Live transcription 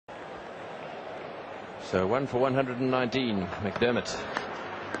So 1 for 119, McDermott.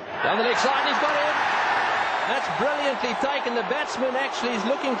 Down the leg side, he's got him. That's brilliantly taken. The batsman actually is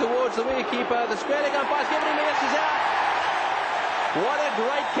looking towards the wicketkeeper. The square leg umpire's given him a yes, he's out. What a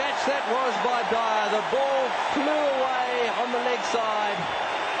great catch that was by Dyer. The ball flew away on the leg side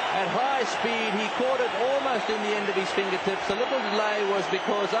at high speed. He caught it almost in the end of his fingertips. A little delay was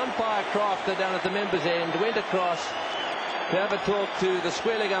because umpire Crafter down at the members' end went across to have a talk to the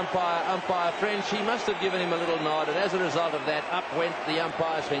square leg umpire, umpire French. He must have given him a little nod, and as a result of that, up went the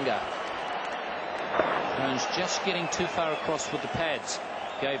umpire's finger. Jones just getting too far across with the pads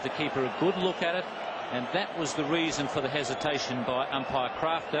gave the keeper a good look at it, and that was the reason for the hesitation by umpire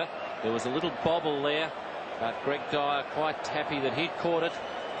Crafter. There was a little bobble there, but Greg Dyer quite happy that he'd caught it.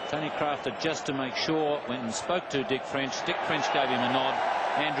 Tony Crafter, just to make sure, went and spoke to Dick French. Dick French gave him a nod.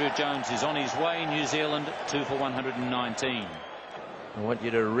 Andrew Jones is on his way. New Zealand 2 for 119. I want you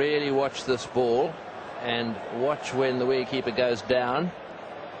to really watch this ball and watch when the wicketkeeper goes down.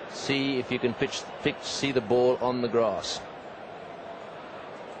 See if you can see the ball on the grass.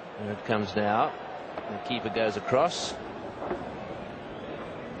 Here it comes now. The keeper goes across.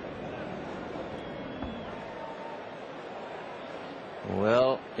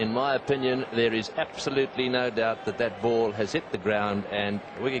 Well, in my opinion, there is absolutely no doubt that that ball has hit the ground, and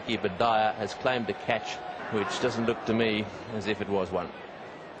wicketkeeper Dyer has claimed a catch, which doesn't look to me as if it was one.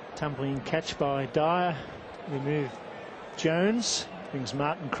 Tumbling catch by Dyer. Remove Jones. Brings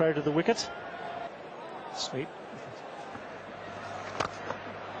Martin Crowe to the wicket. Sweep.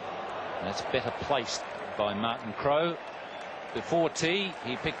 That's better placed by Martin Crowe. Before tea,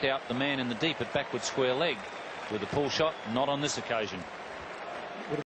 he picked out the man in the deep at backward square leg with a pull shot. Not on this occasion.